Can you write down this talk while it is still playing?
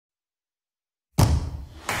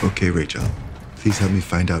Okay, Rachel. Please help me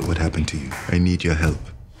find out what happened to you. I need your help.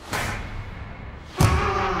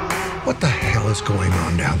 What the hell is going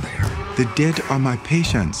on down there? The dead are my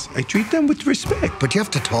patients. I treat them with respect. But you have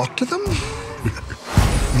to talk to them?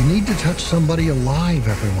 You need to touch somebody alive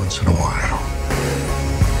every once in a while.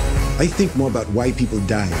 I think more about why people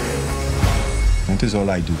die. That is all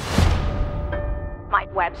I do.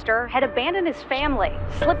 Mike Webster had abandoned his family,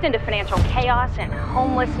 slipped into financial chaos and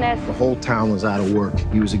homelessness. The whole town was out of work.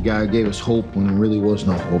 He was a guy who gave us hope when there really was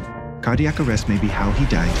no hope. Cardiac arrest may be how he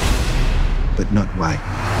died, but not why.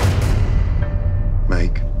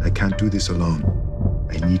 Mike, I can't do this alone.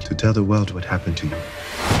 I need to tell the world what happened to you.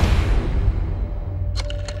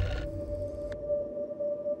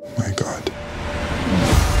 My God.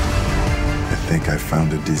 I think I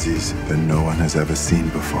found a disease that no one has ever seen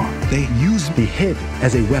before. They use the head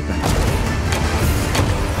as a weapon.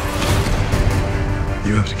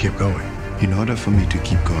 You have to keep going. In order for me to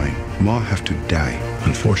keep going, more have to die.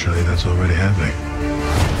 Unfortunately, that's already happening.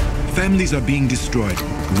 Families are being destroyed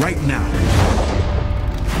right now.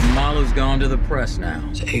 Omalu's gone to the press now.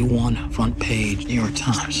 It's A1 front page, New York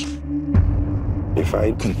Times. If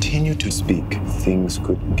I continue to speak, things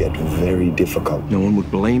could get very difficult. No one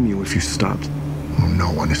would blame you if you stopped.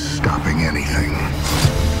 No one is stopping anything.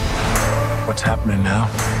 What's happening now,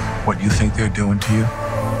 what you think they're doing to you,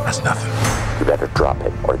 that's nothing. You better drop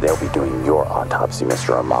it, or they'll be doing your autopsy,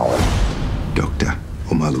 Mr. Omalu. Dr.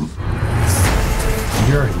 Omalu.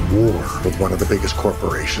 You're at war with one of the biggest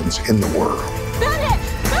corporations in the world.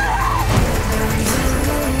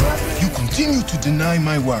 You continue to deny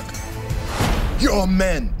my work. Your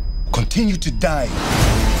men continue to die.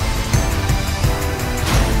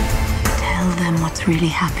 Tell them what's really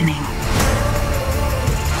happening.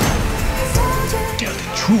 Tell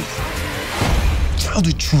the truth. Tell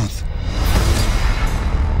the truth.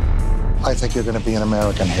 I think you're going to be an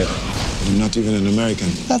American hero. I'm not even an American.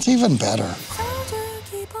 That's even better.